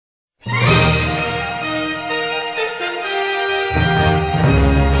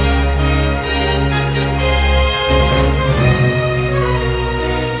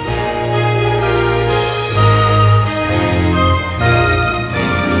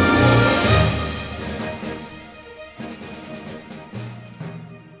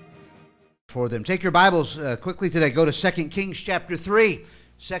for them. Take your Bibles quickly today. Go to 2 Kings chapter 3.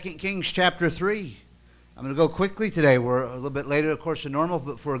 2 Kings chapter 3. I'm going to go quickly today. We're a little bit later, of course, than normal,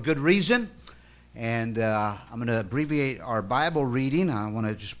 but for a good reason. And I'm going to abbreviate our Bible reading. I want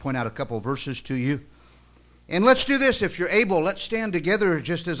to just point out a couple of verses to you. And let's do this if you're able. Let's stand together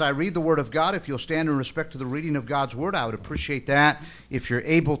just as I read the Word of God. If you'll stand in respect to the reading of God's Word, I would appreciate that. If you're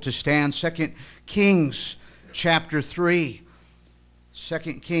able to stand, 2 Kings chapter 3. 2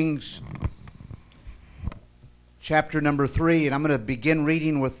 Kings chapter number 3, and I'm going to begin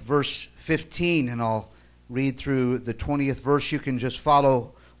reading with verse 15, and I'll read through the 20th verse. You can just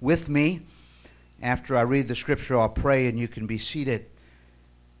follow with me. After I read the scripture, I'll pray, and you can be seated.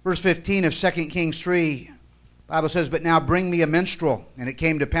 Verse 15 of 2 Kings 3, the Bible says, "But now bring me a minstrel. And it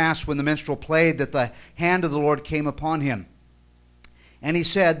came to pass, when the minstrel played, that the hand of the Lord came upon him. And he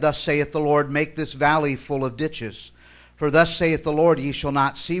said, Thus saith the Lord, make this valley full of ditches. For thus saith the Lord, ye shall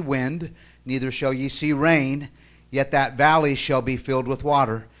not see wind, neither shall ye see rain, yet that valley shall be filled with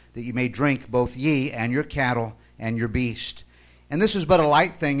water, that ye may drink, both ye and your cattle and your beast. And this is but a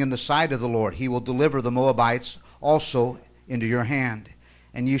light thing in the sight of the Lord. He will deliver the Moabites also into your hand.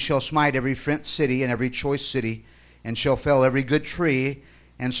 And ye shall smite every fenced city and every choice city, and shall fell every good tree,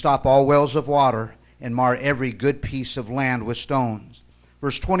 and stop all wells of water, and mar every good piece of land with stones."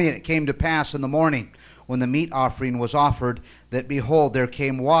 Verse 20, "And it came to pass in the morning, when the meat offering was offered, that behold, there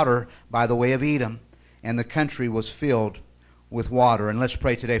came water by the way of Edom, and the country was filled with water." And let's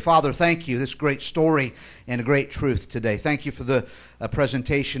pray today. Father, thank you. This great story and a great truth today. Thank you for the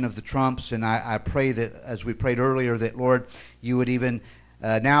presentation of the trumps. And I pray that, as we prayed earlier, that, Lord, you would even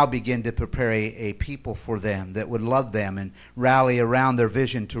now begin to prepare a people for them that would love them and rally around their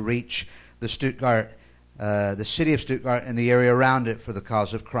vision to reach the city of Stuttgart and the area around it for the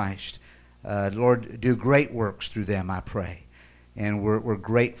cause of Christ. Lord, do great works through them, I pray. And we're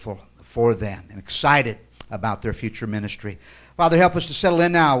grateful for them and excited about their future ministry. Father, help us to settle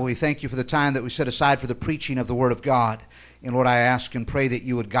in now. We thank you for the time that we set aside for the preaching of the Word of God. And Lord, I ask and pray that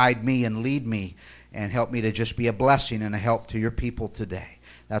you would guide me and lead me and help me to just be a blessing and a help to your people today.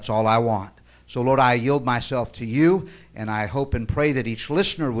 That's all I want. So Lord, I yield myself to you, and I hope and pray that each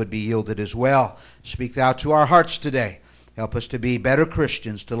listener would be yielded as well. Speak thou to our hearts today. Help us to be better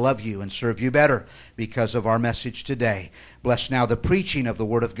Christians, to love you and serve you better because of our message today. Bless now the preaching of the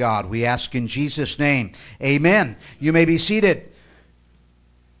Word of God. We ask in Jesus' name. Amen. You may be seated.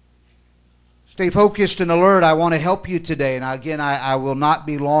 Stay focused and alert. I want to help you today. And again, I will not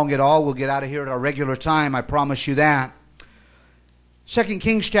be long at all. We'll get out of here at our regular time. I promise you that. 2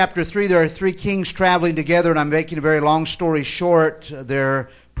 Kings chapter 3, there are three kings traveling together, and I'm making a very long story short. They're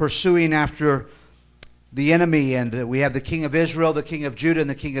pursuing after the enemy, and we have the king of Israel, the king of Judah, and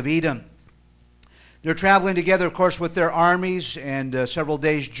the king of Edom. They're traveling together, of course, with their armies, and several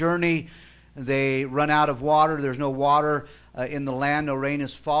days' journey. They run out of water. There's no water in the land. No rain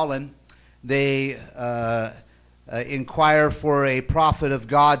has fallen. They inquire for a prophet of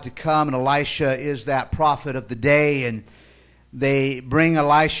God to come, and Elisha is that prophet of the day. And they bring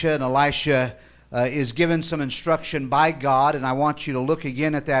Elisha, and Elisha is given some instruction by God. And I want you to look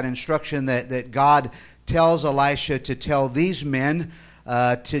again at that instruction that God tells Elisha to tell these men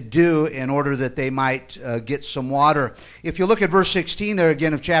to do in order that they might get some water. If you look at verse 16 there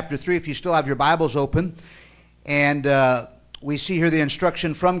again of chapter 3, if you still have your Bibles open, and we see here the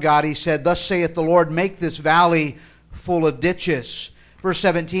instruction from God. He said, "Thus saith the Lord, make this valley full of ditches." Verse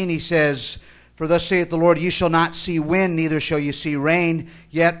 17 he says, "For thus saith the Lord, ye shall not see wind, neither shall ye see rain,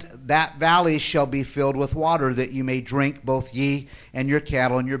 yet that valley shall be filled with water, that ye may drink, both ye and your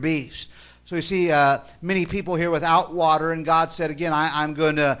cattle and your beasts." So you see many people here without water, and God said, again, I'm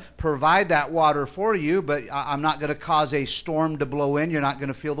going to provide that water for you, but I'm not going to cause a storm to blow in. You're not going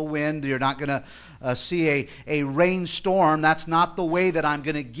to feel the wind. You're not going to see a rainstorm. That's not the way that I'm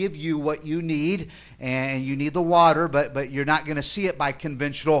going to give you what you need. And you need the water, but you're not going to see it by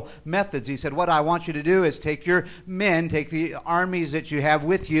conventional methods. He said, what I want you to do is take your men, take the armies that you have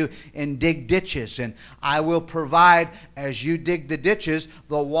with you, and dig ditches. And I will provide, as you dig the ditches,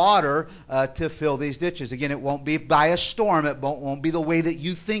 the water to fill these ditches. Again, it won't be by a storm. It won't be the way that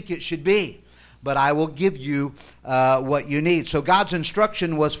you think it should be. But I will give you what you need. So God's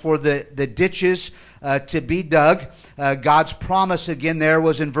instruction was for the ditches to be dug. God's promise again there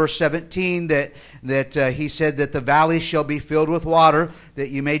was in verse 17 that he said that the valley shall be filled with water, that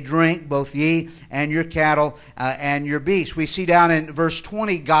you may drink, both ye and your cattle and your beasts. We see down in verse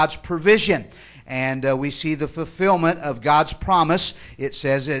 20 God's provision. And we see the fulfillment of God's promise. It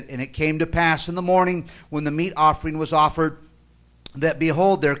says, "And it came to pass in the morning when the meat offering was offered, that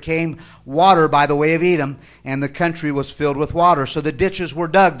behold, there came water by the way of Edom, and the country was filled with water. So the ditches were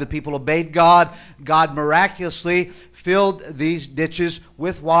dug. The people obeyed God. God miraculously filled these ditches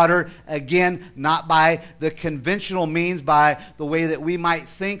with water. Again, not by the conventional means, by the way that we might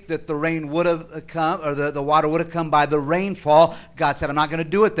think that the rain would have come, or the water would have come by the rainfall. God said, I'm not going to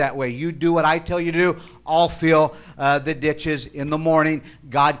do it that way. You do what I tell you to do. I'll fill the ditches in the morning.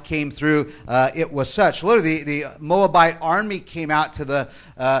 God came through. It was such. Literally, the Moabite army came out to the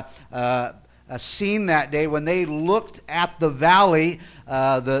scene that day. When they looked at the valley,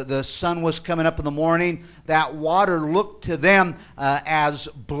 the sun was coming up in the morning. That water looked to them as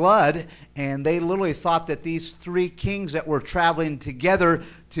blood, and they literally thought that these three kings that were traveling together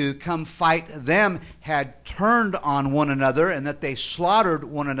to come fight them had turned on one another, and that they slaughtered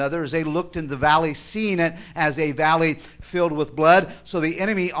one another as they looked in the valley, seeing it as a valley filled with blood. So the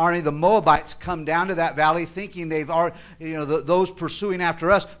enemy army, the Moabites, come down to that valley thinking they've already, those pursuing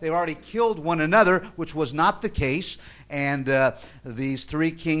after us, they've already killed one another, which was not the case. And these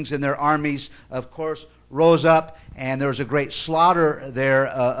three kings and their armies, of course, rose up, and there was a great slaughter there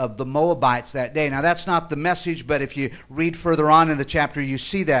of the Moabites that day. Now, that's not the message, but if you read further on in the chapter, you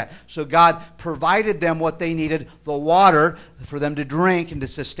see that. So God provided them what they needed, the water for them to drink and to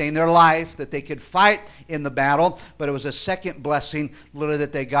sustain their life, that they could fight in the battle. But it was a second blessing, literally,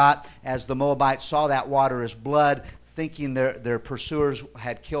 that they got as the Moabites saw that water as blood, thinking their pursuers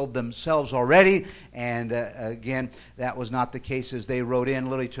had killed themselves already. And again, that was not the case, as they rode in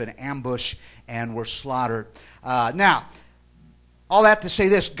literally to an ambush and were slaughtered. Now, all that to say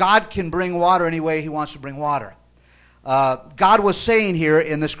this: God can bring water any way He wants to bring water. God was saying here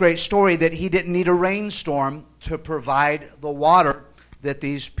in this great story that He didn't need a rainstorm to provide the water that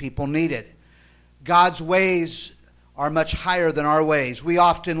these people needed. God's ways are much higher than our ways. We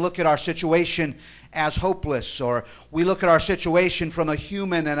often look at our situation as hopeless, or we look at our situation from a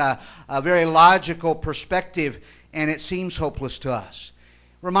human and a very logical perspective, and it seems hopeless to us.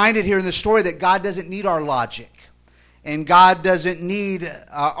 Reminded here in the story that God doesn't need our logic, and God doesn't need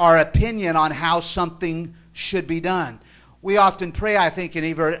our opinion on how something should be done. We often pray, I think, and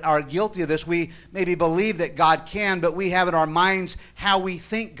even are guilty of this. We maybe believe that God can, but we have in our minds how we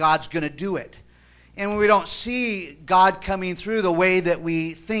think God's going to do it. And when we don't see God coming through the way that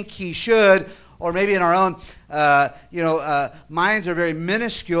we think He should, or maybe in our own, minds are very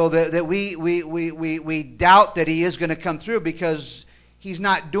minuscule, that we doubt that He is going to come through because He's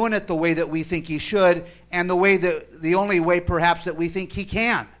not doing it the way that we think He should, and the only way perhaps that we think He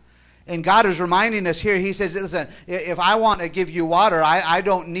can. And God is reminding us here. He says, listen, if I want to give you water, I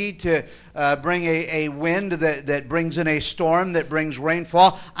don't need to bring a wind that brings in a storm, that brings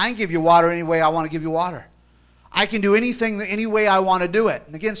rainfall. I can give you water any way I want to give you water. I can do anything any way I want to do it.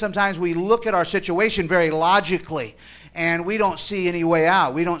 And again, sometimes we look at our situation very logically, and we don't see any way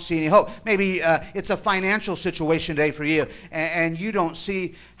out. We don't see any hope. Maybe it's a financial situation today for you, and you don't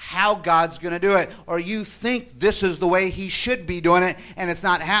see how God's going to do it, or you think this is the way He should be doing it, and it's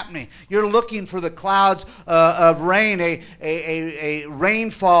not happening. You're looking for the clouds of rain, a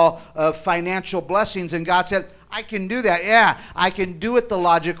rainfall of financial blessings, and God said, I can do that. Yeah, I can do it the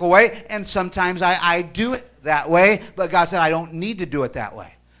logical way, and sometimes I do it that way, but God said, I don't need to do it that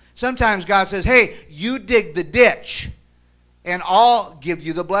way. Sometimes God says, hey, you dig the ditch, and I'll give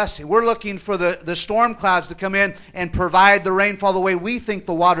you the blessing. We're looking for the storm clouds to come in and provide the rainfall the way we think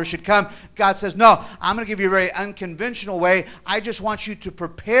the water should come. God says, no, I'm going to give you a very unconventional way. I just want you to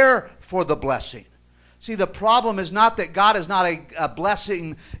prepare for the blessing. See, the problem is not that God is not a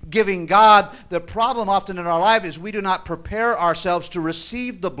blessing-giving God. The problem often in our life is we do not prepare ourselves to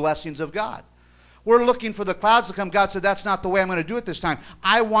receive the blessings of God. We're looking for the clouds to come. God said, that's not the way I'm going to do it this time.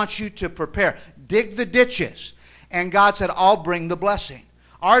 I want you to prepare. Dig the ditches. And God said, I'll bring the blessing.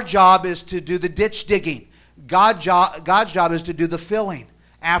 Our job is to do the ditch digging. God's job is to do the filling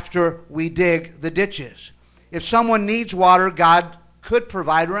after we dig the ditches. If someone needs water, God could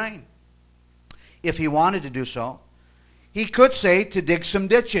provide rain if He wanted to do so. He could say to dig some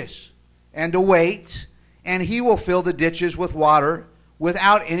ditches and to wait, and He will fill the ditches with water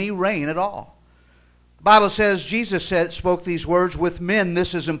without any rain at all. The Bible says, Jesus spoke these words, with men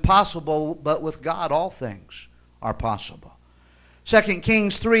this is impossible, but with God all things are possible. 2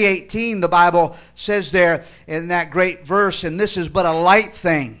 Kings 3:18, the Bible says there in that great verse, and this is but a light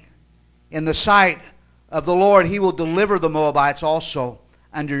thing in the sight of the Lord. He will deliver the Moabites also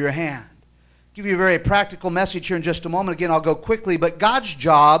under your hand. I'll give you a very practical message here in just a moment. Again, I'll go quickly, but God's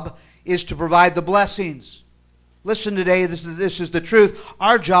job is to provide the blessings. Listen today, this is the truth.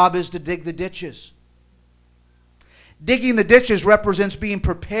 Our job is to dig the ditches. Digging the ditches represents being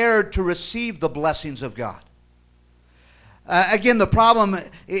prepared to receive the blessings of God. Again, the problem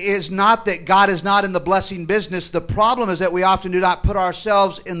is not that God is not in the blessing business. The problem is that we often do not put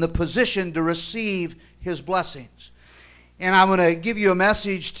ourselves in the position to receive His blessings. And I'm going to give you a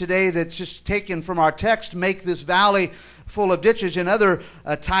message today that's just taken from our text, Make This Valley Full of Ditches. Another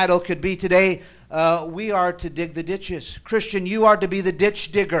title could be today, We Are to Dig the Ditches. Christian, you are to be the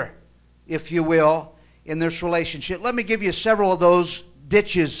ditch digger, if you will, in this relationship. Let me give you several of those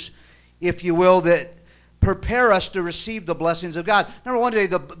ditches, if you will, that prepare us to receive the blessings of God. Number one today,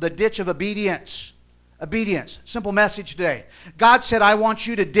 the ditch of obedience. Obedience. Simple message today. God said, I want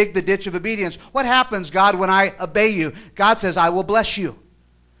you to dig the ditch of obedience. What happens, God, when I obey you? God says, I will bless you.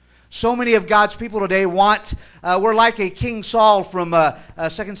 So many of God's people today we're like a King Saul from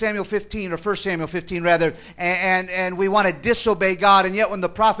 2 Samuel 15, or 1 Samuel 15 rather, and we want to disobey God, and yet when the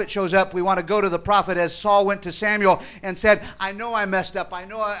prophet shows up, we want to go to the prophet as Saul went to Samuel and said, I know I messed up, I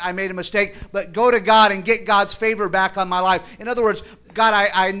know I made a mistake, but go to God and get God's favor back on my life. In other words, God,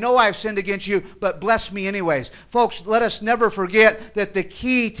 I know I've sinned against you, but bless me anyways. Folks, let us never forget that the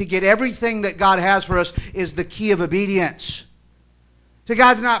key to get everything that God has for us is the key of obedience. So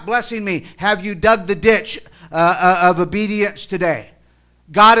God's not blessing me. Have you dug the ditch of obedience today?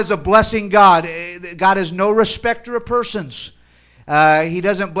 God is a blessing God. God is no respecter of persons. He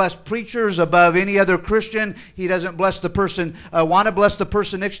doesn't bless preachers above any other Christian. He doesn't bless the person, want to bless the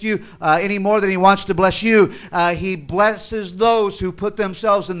person next to you any more than He wants to bless you. He blesses those who put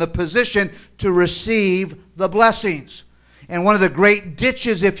themselves in the position to receive the blessings. And one of the great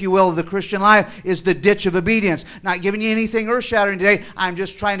ditches, if you will, of the Christian life is the ditch of obedience. Not giving you anything earth-shattering today. I'm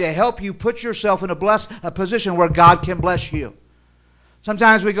just trying to help you put yourself in a position where God can bless you.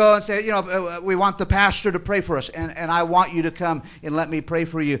 Sometimes we go and say, we want the pastor to pray for us, and I want you to come and let me pray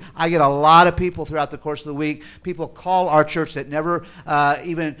for you. I get a lot of people throughout the course of the week. People call our church that never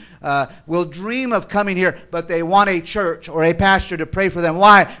even will dream of coming here, but they want a church or a pastor to pray for them.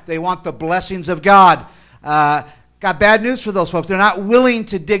 Why? They want the blessings of God. Got bad news for those folks. They're not willing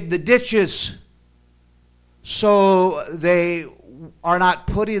to dig the ditches, so they are not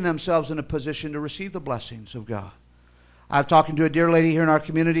putting themselves in a position to receive the blessings of God. I was talking to a dear lady here in our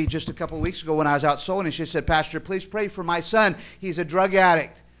community just a couple of weeks ago when I was out sowing, and she said, Pastor, please pray for my son. He's a drug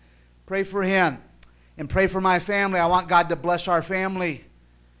addict. Pray for him. And pray for my family. I want God to bless our family.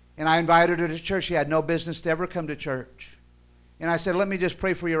 And I invited her to church. She had no business to ever come to church. And I said, let me just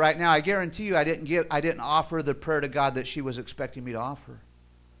pray for you right now. I guarantee you I didn't offer the prayer to God that she was expecting me to offer.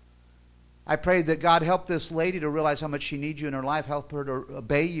 I prayed that God help this lady to realize how much she needs you in her life, help her to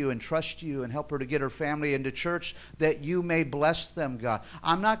obey you and trust you, and help her to get her family into church that you may bless them, God.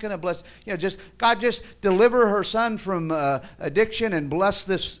 I'm not going to bless, God, just deliver her son from addiction and bless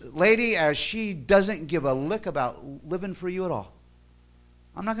this lady as she doesn't give a lick about living for you at all.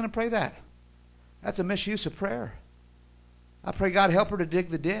 I'm not going to pray that. That's a misuse of prayer. I pray, God, help her to dig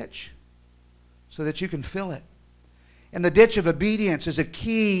the ditch so that you can fill it. And the ditch of obedience is a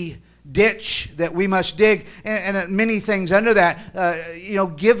key ditch that we must dig, and many things under that.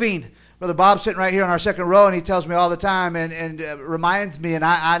 Giving. Brother Bob's sitting right here on our second row, and he tells me all the time and reminds me, and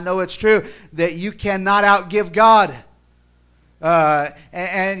I know it's true, that you cannot outgive God.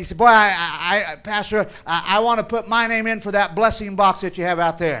 And he said, boy, Pastor, I want to put my name in for that blessing box that you have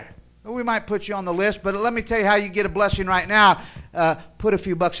out there. Well, we might put you on the list, but let me tell you how you get a blessing right now. Put a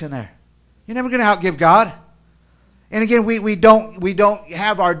few bucks in there. You're never going to outgive God. And again, we don't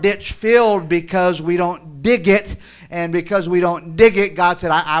have our ditch filled because we don't dig it. And because we don't dig it, God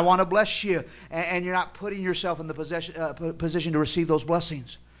said, I want to bless you. And you're not putting yourself in the position to receive those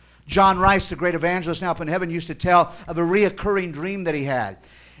blessings. John Rice, the great evangelist now up in heaven, used to tell of a reoccurring dream that he had.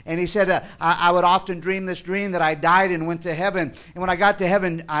 And he said, I would often dream this dream that I died and went to heaven. And when I got to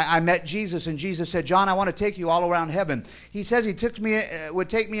heaven, I met Jesus. And Jesus said, John, I want to take you all around heaven. He says he would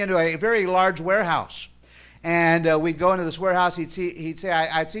take me into a very large warehouse. And we'd go into this warehouse. He'd say,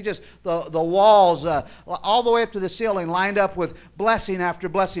 I'd see just the walls all the way up to the ceiling lined up with blessing after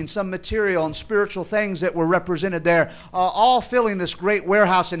blessing, some material and spiritual things that were represented there, all filling this great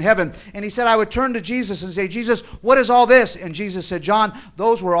warehouse in heaven. And he said, I would turn to Jesus and say, Jesus, what is all this? And Jesus said, John,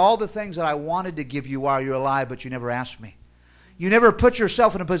 those were all the things that I wanted to give you while you're alive, but you never asked me. You never put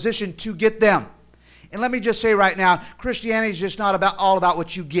yourself in a position to get them. And let me just say right now, Christianity is just not all about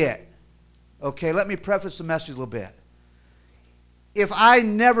what you get. Okay, let me preface the message a little bit. If I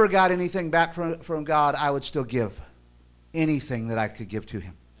never got anything back from God, I would still give anything that I could give to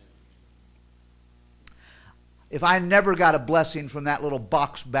Him. If I never got a blessing from that little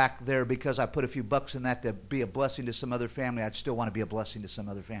box back there because I put a few bucks in that to be a blessing to some other family, I'd still want to be a blessing to some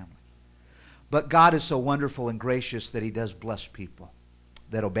other family. But God is so wonderful and gracious that He does bless people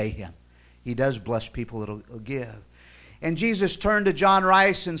that obey Him. He does bless people that will give. And Jesus turned to John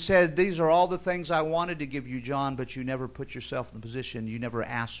Rice and said, these are all the things I wanted to give you, John, but you never put yourself in the position. You never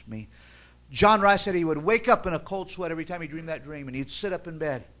asked me. John Rice said he would wake up in a cold sweat every time he dreamed that dream, and he'd sit up in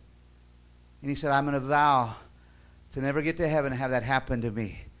bed. And he said, I'm going to vow to never get to heaven and have that happen to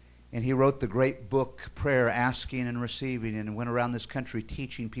me. And he wrote the great book, Prayer, Asking and Receiving, and went around this country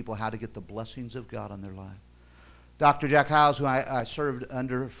teaching people how to get the blessings of God on their life. Dr. Jack Hyles, who I served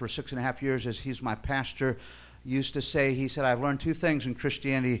under for 6.5 years as he's my pastor, used to say, he said, I've learned 2 things in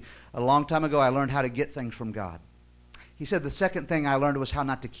Christianity. A long time ago, I learned how to get things from God. He said the second thing I learned was how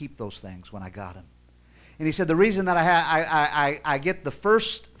not to keep those things when I got them. And he said the reason that I get the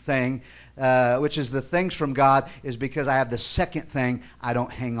first thing, which is the things from God, is because I have the second thing. I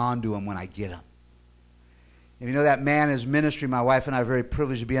don't hang on to them when I get them. And you know, that man, his ministry, my wife and I are very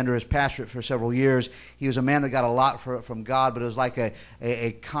privileged to be under his pastorate for several years. He was a man that got a lot from God, but it was like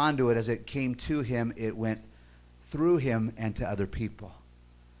a conduit. As it came to him, it went through him and to other people.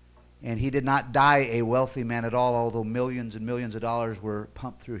 And he did not die a wealthy man at all, although millions and millions of dollars were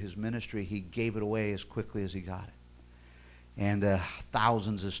pumped through his ministry. He gave it away as quickly as he got it. And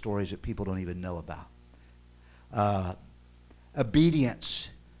thousands of stories that people don't even know about.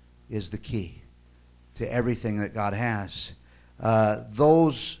 Obedience is the key to everything that God has.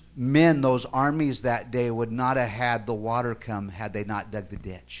 Those men, those armies that day would not have had the water come had they not dug the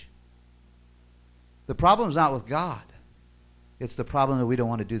ditch. The problem's not with God. It's the problem that we don't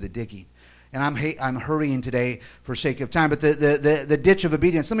want to do the digging. And I'm hurrying today for sake of time. But the ditch of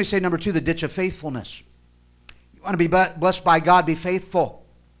obedience. Let me say number 2, the ditch of faithfulness. You want to be blessed by God, be faithful.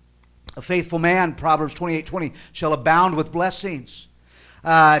 A faithful man, Proverbs 28:20, shall abound with blessings.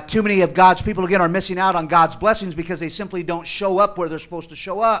 Too many of God's people, again, are missing out on God's blessings because they simply don't show up where they're supposed to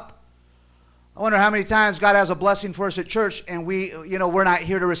show up. I wonder how many times God has a blessing for us at church and we're not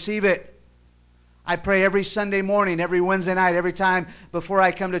here to receive it. I pray every Sunday morning, every Wednesday night, every time before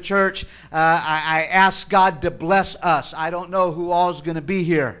I come to church, I ask God to bless us. I don't know who all is going to be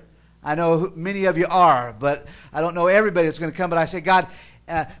here. I know who many of you are, but I don't know everybody that's going to come. But I say, God,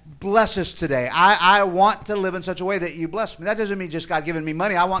 bless us today. I want to live in such a way that you bless me. That doesn't mean just God giving me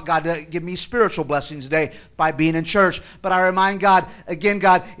money. I want God to give me spiritual blessings today by being in church. But I remind God, again,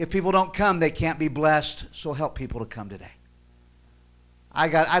 God, if people don't come, they can't be blessed. So help people to come today.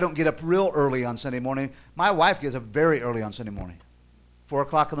 I don't get up real early on Sunday morning. My wife gets up very early on Sunday morning. 4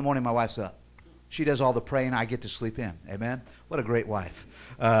 o'clock in the morning, my wife's up. She does all the praying. I get to sleep in. Amen? What a great wife.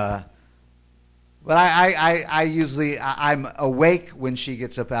 But I usually, I'm awake when she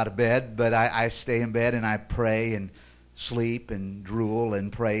gets up out of bed, but I stay in bed and I pray and sleep and drool and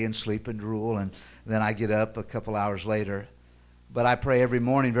pray and sleep and drool, and then I get up a couple hours later. But I pray every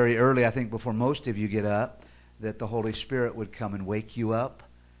morning very early, I think before most of you get up, that the Holy Spirit would come and wake you up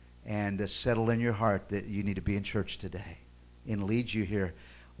and settle in your heart that you need to be in church today and lead you here.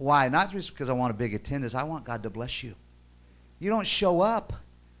 Why? Not just because I want a big attendance. I want God to bless you. You don't show up,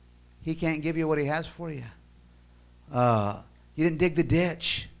 He can't give you what He has for you. You didn't dig the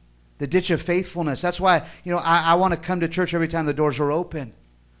ditch of faithfulness. That's why, I want to come to church every time the doors are open.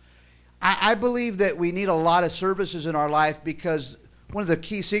 I believe that we need a lot of services in our life because one of the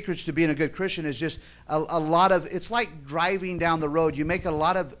key secrets to being a good Christian is just a lot of, it's like driving down the road. You make a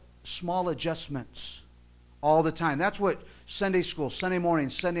lot of small adjustments all the time. That's what Sunday school, Sunday morning,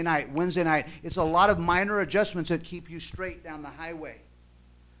 Sunday night, Wednesday night, it's a lot of minor adjustments that keep you straight down the highway.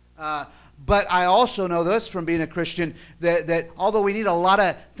 But I also know this from being a Christian, that although we need a lot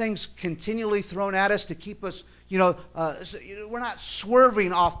of things continually thrown at us to keep us, we're not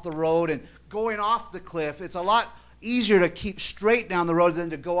swerving off the road and going off the cliff. It's a lot easier to keep straight down the road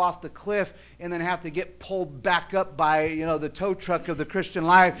than to go off the cliff and then have to get pulled back up by, the tow truck of the Christian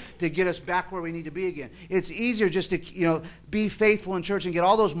life to get us back where we need to be again. It's easier just to, be faithful in church and get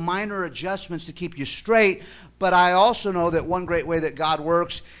all those minor adjustments to keep you straight. But I also know that one great way that God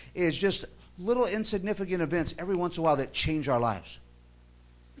works is just little insignificant events every once in a while that change our lives.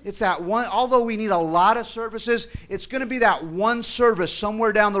 It's that one, although we need a lot of services, it's going to be that one service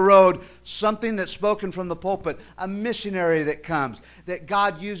somewhere down the road, something that's spoken from the pulpit, a missionary that comes, that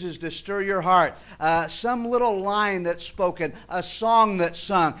God uses to stir your heart, some little line that's spoken, a song that's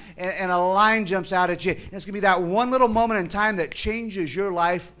sung, and a line jumps out at you. And it's going to be that one little moment in time that changes your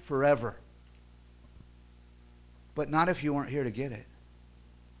life forever. But not if you weren't here to get it.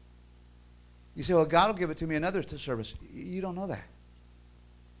 You say, well, God will give it to me another service. You don't know that.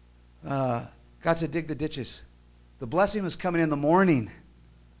 God said, dig the ditches. The blessing was coming in the morning.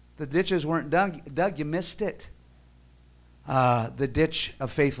 The ditches weren't dug. You missed it. The ditch of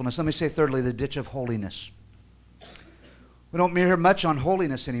faithfulness. Let me say thirdly, the ditch of holiness. We don't hear much on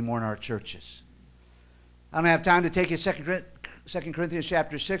holiness anymore in our churches. I don't have time to take you 2 Corinthians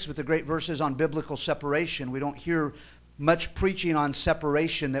chapter 6 with the great verses on biblical separation. We don't hear much preaching on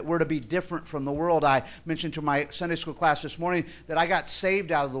separation, that we're to be different from the world. I mentioned to my Sunday school class this morning that I got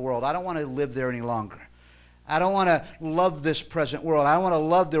saved out of the world. I don't want to live there any longer. I don't want to love this present world. I don't want to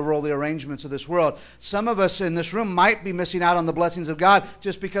love the worldly arrangements of this world. Some of us in this room might be missing out on the blessings of God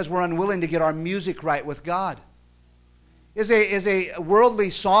just because we're unwilling to get our music right with God. Is a worldly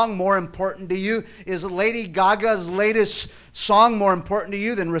song more important to you? Is Lady Gaga's latest song more important to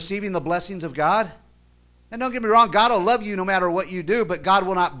you than receiving the blessings of God? And don't get me wrong, God will love you no matter what you do, but God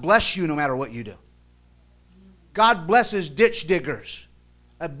will not bless you no matter what you do. God blesses ditch diggers,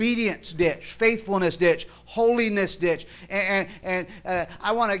 obedience ditch, faithfulness ditch, holiness ditch. And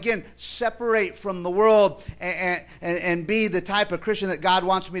I want to, again, separate from the world and be the type of Christian that God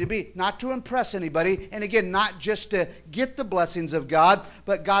wants me to be. Not to impress anybody, and again, not just to get the blessings of God,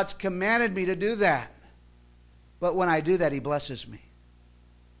 but God's commanded me to do that. But when I do that, He blesses me.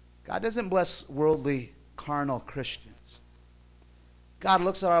 God doesn't bless worldly, carnal Christians. God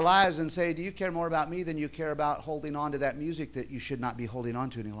looks at our lives and says, do you care more about me than you care about holding on to that music that you should not be holding on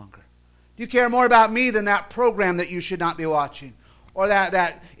to any longer? Do you care more about me than that program that you should not be watching? Or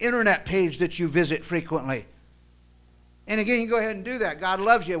that internet page that you visit frequently? And again, you go ahead and do that. God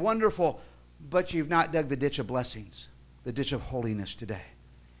loves you, wonderful. But you've not dug the ditch of blessings, the ditch of holiness today.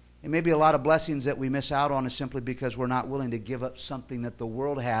 And maybe a lot of blessings that we miss out on is simply because we're not willing to give up something that the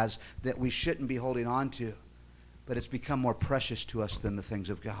world has that we shouldn't be holding on to. But it's become more precious to us than the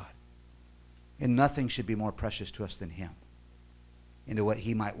things of God. And nothing should be more precious to us than Him, into what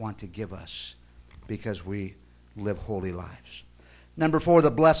He might want to give us because we live holy lives. Number 4,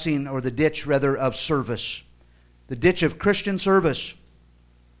 the blessing, or the ditch rather, of service. The ditch of Christian service.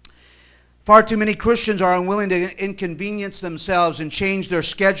 Far too many Christians are unwilling to inconvenience themselves and change their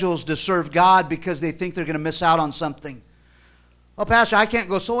schedules to serve God because they think they're going to miss out on something. Oh, Pastor, I can't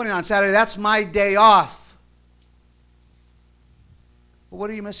go soul winning on Saturday. That's my day off. Well,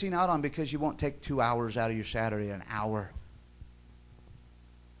 what are you missing out on because you won't take 2 hours out of your Saturday, an hour?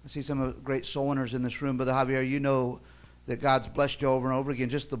 I see some great soul winners in this room. Brother Javier, you know that God's blessed you over and over again.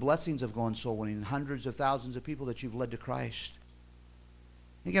 Just the blessings of going soul winning, hundreds of thousands of people that you've led to Christ.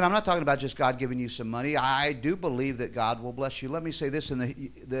 Again, I'm not talking about just God giving you some money. I do believe that God will bless you. Let me say this in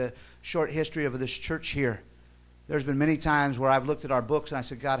the short history of this church here. There's been many times where I've looked at our books and I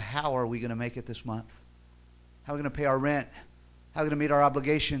said, God, how are we going to make it this month? How are we going to pay our rent? How are we going to meet our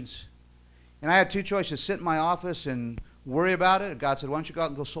obligations? And I had 2 choices: sit in my office and worry about it. God said, why don't you go out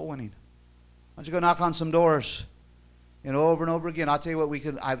and go soul winning? Why don't you go knock on some doors? And over again. I'll tell you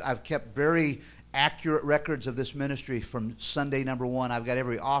what, I've kept very accurate records of this ministry from Sunday number 1. I've got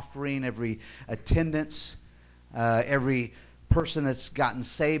every offering, every attendance, every person that's gotten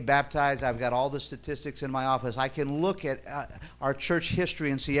saved, baptized. I've got all the statistics in my office. I can look at our church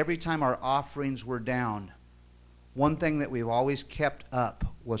history and see every time our offerings were down, one thing that we've always kept up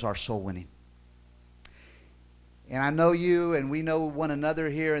was our soul winning. And I know you, and we know one another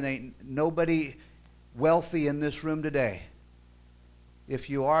here, and ain't nobody wealthy in this room today. If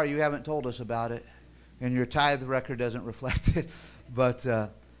you are, you haven't told us about it, and your tithe record doesn't reflect it. But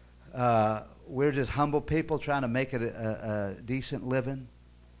we're just humble people trying to make it a decent living.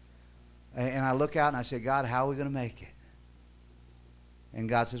 And I look out and I say, God, how are we going to make it? And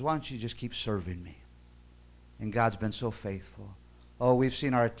God says, why don't you just keep serving me? And God's been so faithful. Oh, we've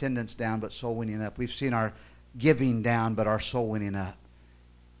seen our attendance down, but soul winning up. We've seen our giving down, but our soul winning up.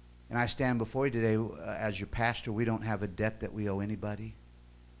 And I stand before you today as your pastor. We don't have a debt that we owe anybody.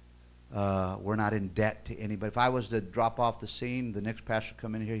 We're not in debt to anybody. If I was to drop off the scene, the next pastor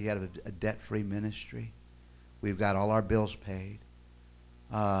come in here, he had a debt-free ministry. We've got all our bills paid.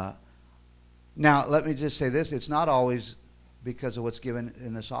 Now, let me just say this. It's not always because of what's given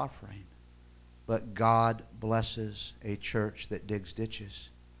in this offering. But God blesses a church that digs ditches.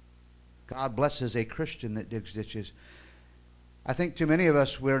 God blesses a Christian that digs ditches. I think too many of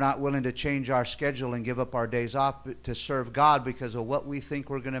us, we're not willing to change our schedule and give up our days off to serve God because of what we think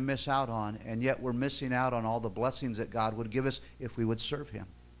we're going to miss out on. And yet we're missing out on all the blessings that God would give us if we would serve Him.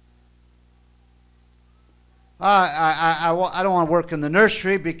 I don't want to work in the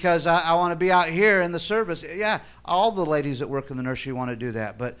nursery because I want to be out here in the service. Yeah, all the ladies that work in the nursery want to do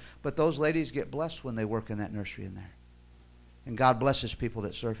that. But those ladies get blessed when they work in that nursery in there. And God blesses people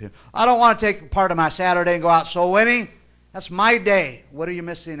that serve Him. I don't want to take part of my Saturday and go out soul winning. That's my day. What are you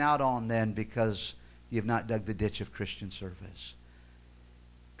missing out on then because you've not dug the ditch of Christian service?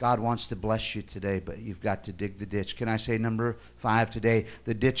 God wants to bless you today, but you've got to dig the ditch. Can I say number 5 today?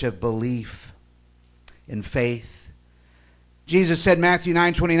 The ditch of belief in faith. Jesus said, Matthew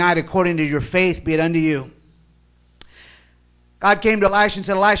 9:29, according to your faith be it unto you. God came to Elisha and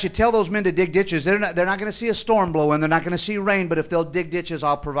said, Elisha, tell those men to dig ditches. They're not going to see a storm blow in. They're not going to see rain, but if they'll dig ditches,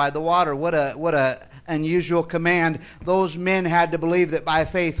 I'll provide the water. What a unusual command. Those men had to believe that by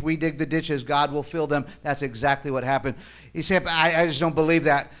faith we dig the ditches, God will fill them. That's exactly what happened. He said, I just don't believe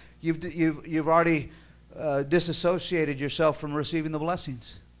that. You've already disassociated yourself from receiving the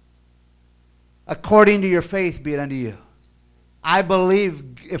blessings. According to your faith be it unto you. I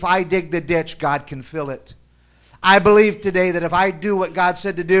believe if I dig the ditch, God can fill it. I believe today that if I do what God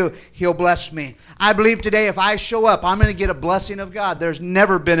said to do, He'll bless me. I believe today if I show up, I'm going to get a blessing of God. There's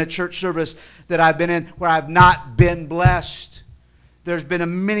never been a church service that I've been in where I've not been blessed. There's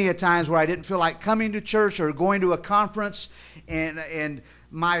been many a times where I didn't feel like coming to church or going to a conference, and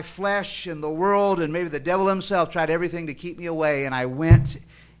my flesh and the world and maybe the devil himself tried everything to keep me away, and I went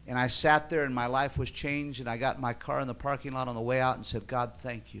and I sat there and my life was changed, and I got in my car in the parking lot on the way out and said, God,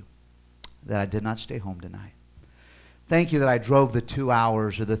 thank you that I did not stay home tonight. Thank you that I drove the 2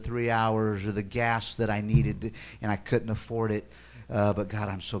 hours or the 3 hours or the gas that I needed and I couldn't afford it. But God,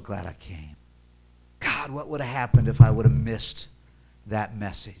 I'm so glad I came. God, what would have happened if I would have missed that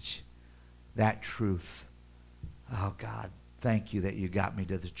message, that truth? Oh, God, thank you that you got me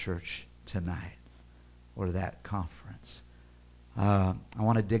to the church tonight or to that conference. I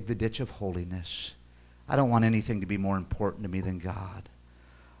want to dig the ditch of holiness. I don't want anything to be more important to me than God.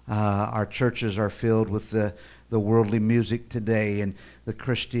 Our churches are filled with the worldly music today, and the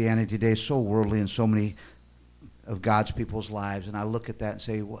Christianity today is so worldly in so many of God's people's lives. And I look at that and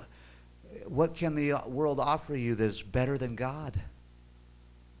say, what can the world offer you that's better than God?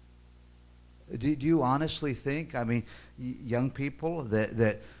 Do you honestly think, I mean, young people,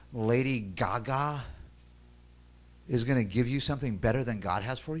 that Lady Gaga is going to give you something better than God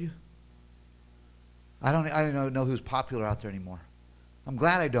has for you? I don't know who's popular out there anymore. I'm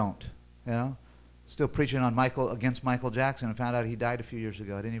glad I don't, you know. Still preaching on against Michael Jackson, and found out he died a few years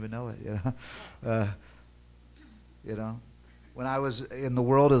ago. I didn't even know it, you know. When I was in the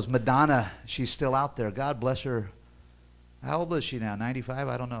world, it was Madonna. She's still out there. God bless her. How old is she now? 95?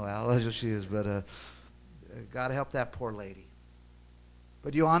 I don't know how old she is, but God help that poor lady.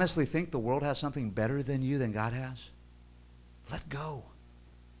 But do you honestly think the world has something better than you than God has? Let go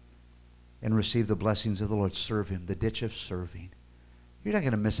and receive the blessings of the Lord. Serve Him, the ditch of serving. You're not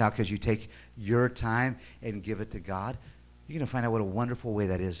going to miss out because you take your time and give it to God. You're going to find out what a wonderful way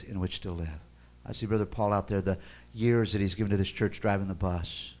that is in which to live. I see Brother Paul out there, the years that he's given to this church driving the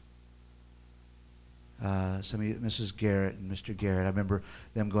bus. Some of you, Mrs. Garrett and Mr. Garrett, I remember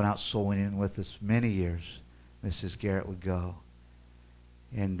them going out soul winning with us many years. Mrs. Garrett would go.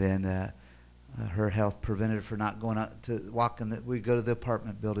 And then her health prevented her from not going out to walk we'd go to the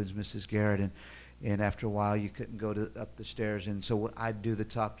apartment buildings, Mrs. Garrett, and after a while, you couldn't go up the stairs. And so I'd do the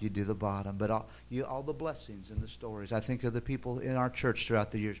top, you'd do the bottom. But all the blessings and the stories. I think of the people in our church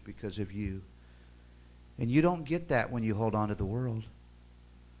throughout the years because of you. And you don't get that when you hold on to the world.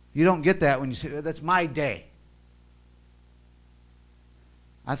 You don't get that when you say, that's my day.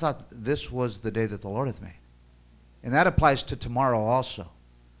 I thought this was the day that the Lord hath made. And that applies to tomorrow also.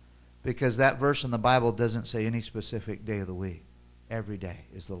 Because that verse in the Bible doesn't say any specific day of the week. Every day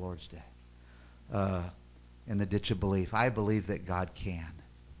is the Lord's day. In the ditch of belief. I believe that God can.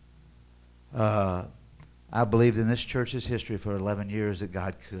 I believed in this church's history for 11 years that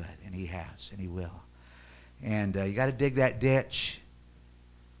God could, and He has, and He will. And you got to dig that ditch.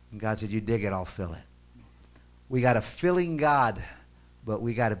 And God said, you dig it, I'll fill it. We got a filling God, but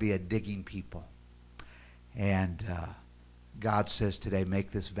we got to be a digging people. And God says today,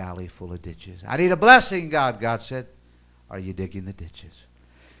 make this valley full of ditches. I need a blessing, God said. Are you digging the ditches?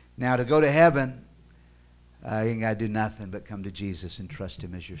 Now, to go to heaven, you ain't got to do nothing but come to Jesus and trust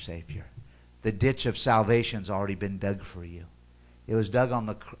Him as your Savior. The ditch of salvation's already been dug for you. It was dug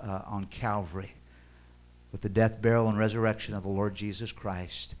on Calvary with the death, burial, and resurrection of the Lord Jesus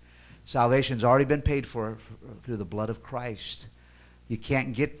Christ. Salvation's already been paid for through the blood of Christ. You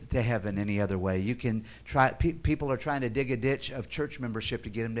can't get to heaven any other way. You can try. People are trying to dig a ditch of church membership to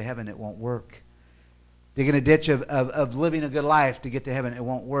get them to heaven. It won't work. Digging a ditch of living a good life to get to heaven. It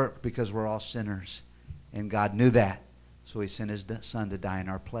won't work because we're all sinners. And God knew that. So He sent His Son to die in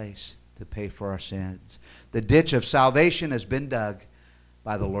our place to pay for our sins. The ditch of salvation has been dug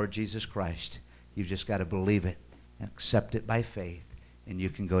by the Lord Jesus Christ. You've just got to believe it and accept it by faith. And you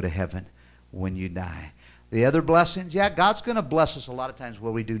can go to heaven when you die. The other blessings, yeah, God's going to bless us a lot of times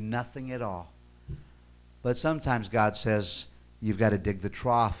where we do nothing at all. But sometimes God says, you've got to dig the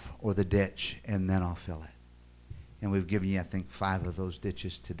trough or the ditch, and then I'll fill it. And we've given you, I think, 5 of those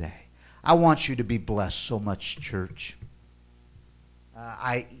ditches today. I want you to be blessed so much, church.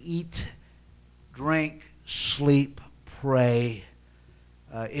 I eat, drink, sleep, pray,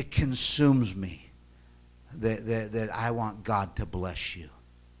 it consumes me that I want God to bless you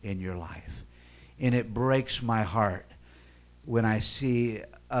in your life. And it breaks my heart when I see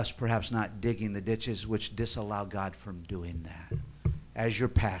us perhaps not digging the ditches which disallow God from doing that. As your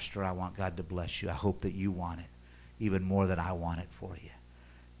pastor, I want God to bless you. I hope that you want it even more than I want it for you.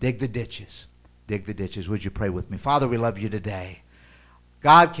 Dig the ditches. Dig the ditches. Would you pray with me? Father, we love you today.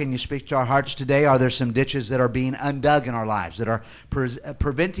 God, can you speak to our hearts today? Are there some ditches that are being undug in our lives that are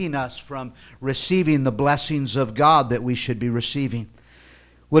preventing us from receiving the blessings of God that we should be receiving?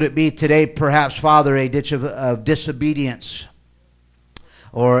 Would it be today, perhaps, Father, a ditch of disobedience,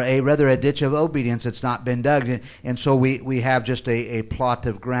 or rather a ditch of obedience that's not been dug? And so we have just a plot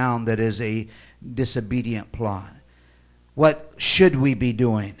of ground that is a disobedient plot. What should we be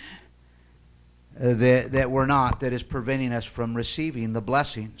doing that we're not, that is preventing us from receiving the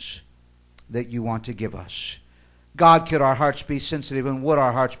blessings that you want to give us? God, could our hearts be sensitive, and would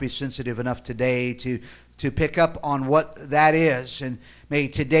our hearts be sensitive enough today to pick up on what that is? And may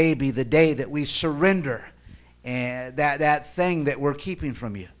today be the day that we surrender that thing that we're keeping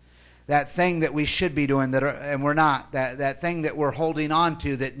from you, that thing that we should be doing and we're not, that thing that we're holding on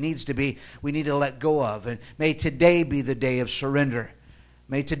to that we need to let go of. And may today be the day of surrender.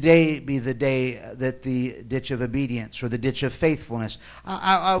 May today be the day that the ditch of obedience or the ditch of faithfulness.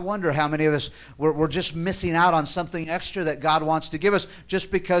 I wonder how many of us, we're just missing out on something extra that God wants to give us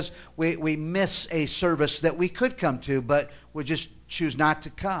just because we miss a service that we could come to, but we just choose not to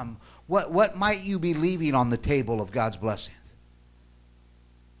come. What might you be leaving on the table of God's blessings?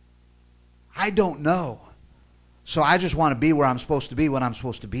 I don't know. So I just want to be where I'm supposed to be when I'm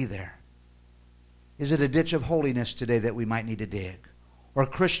supposed to be there. Is it a ditch of holiness today that we might need to dig? Or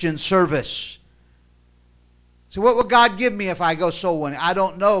Christian service? So what will God give me if I go soul winning? I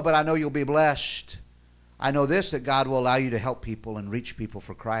don't know, but I know you'll be blessed. I know this, that God will allow you to help people and reach people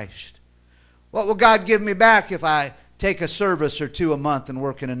for Christ. What will God give me back if I take a service or two a month and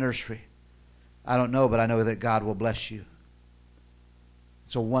work in a nursery? I don't know, but I know that God will bless you.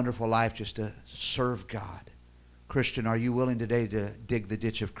 It's a wonderful life just to serve God. Christian, are you willing today to dig the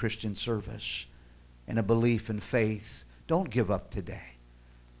ditch of Christian service and a belief and faith? Don't give up today.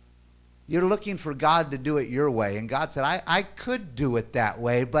 You're looking for God to do it your way. And God said, I could do it that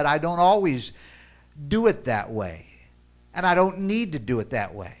way, but I don't always do it that way. And I don't need to do it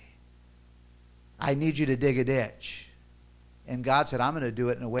that way. I need you to dig a ditch. And God said, I'm going to do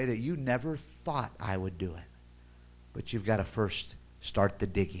it in a way that you never thought I would do it. But you've got to first start the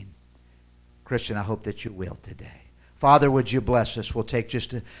digging. Christian, I hope that you will today. Father, would you bless us? We'll take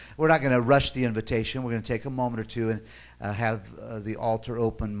we're not going to rush the invitation. We're going to take a moment or two and have the altar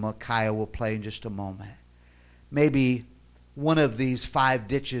open. Micaiah will play in just a moment. Maybe one of these 5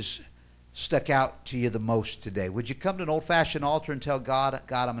 ditches stuck out to you the most today. Would you come to an old-fashioned altar and tell God,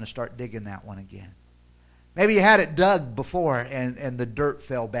 I'm going to start digging that one again? Maybe you had it dug before and the dirt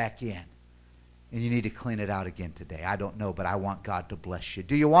fell back in. And you need to clean it out again today. I don't know, but I want God to bless you.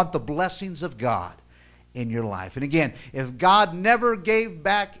 Do you want the blessings of God in your life? And again, if God never gave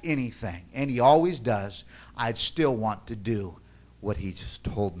back anything, and he always does, I'd still want to do what he just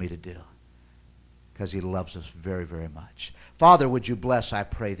told me to do, because he loves us very, very much. Father, would you bless, I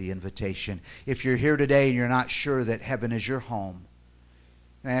pray, the invitation. If you're here today and you're not sure that heaven is your home,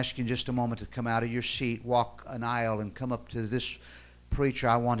 I ask you in just a moment to come out of your seat, walk an aisle, and come up to this preacher.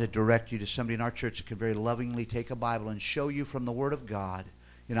 I want to direct you to somebody in our church that can very lovingly take a Bible and show you from the Word of God.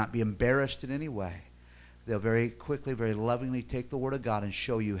 You'll not be embarrassed in any way. They'll very quickly, very lovingly take the Word of God and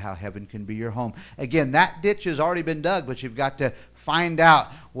show you how heaven can be your home. Again, that ditch has already been dug, but you've got to find out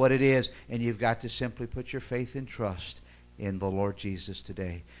what it is, and you've got to simply put your faith and trust in the Lord Jesus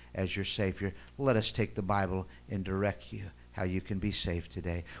today as your Savior. Let us take the Bible and direct you how you can be saved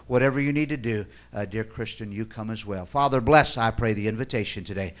today. Whatever you need to do, dear Christian, you come as well. Father, bless, I pray, the invitation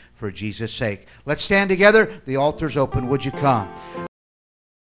today for Jesus' sake. Let's stand together. The altar's open. Would you come?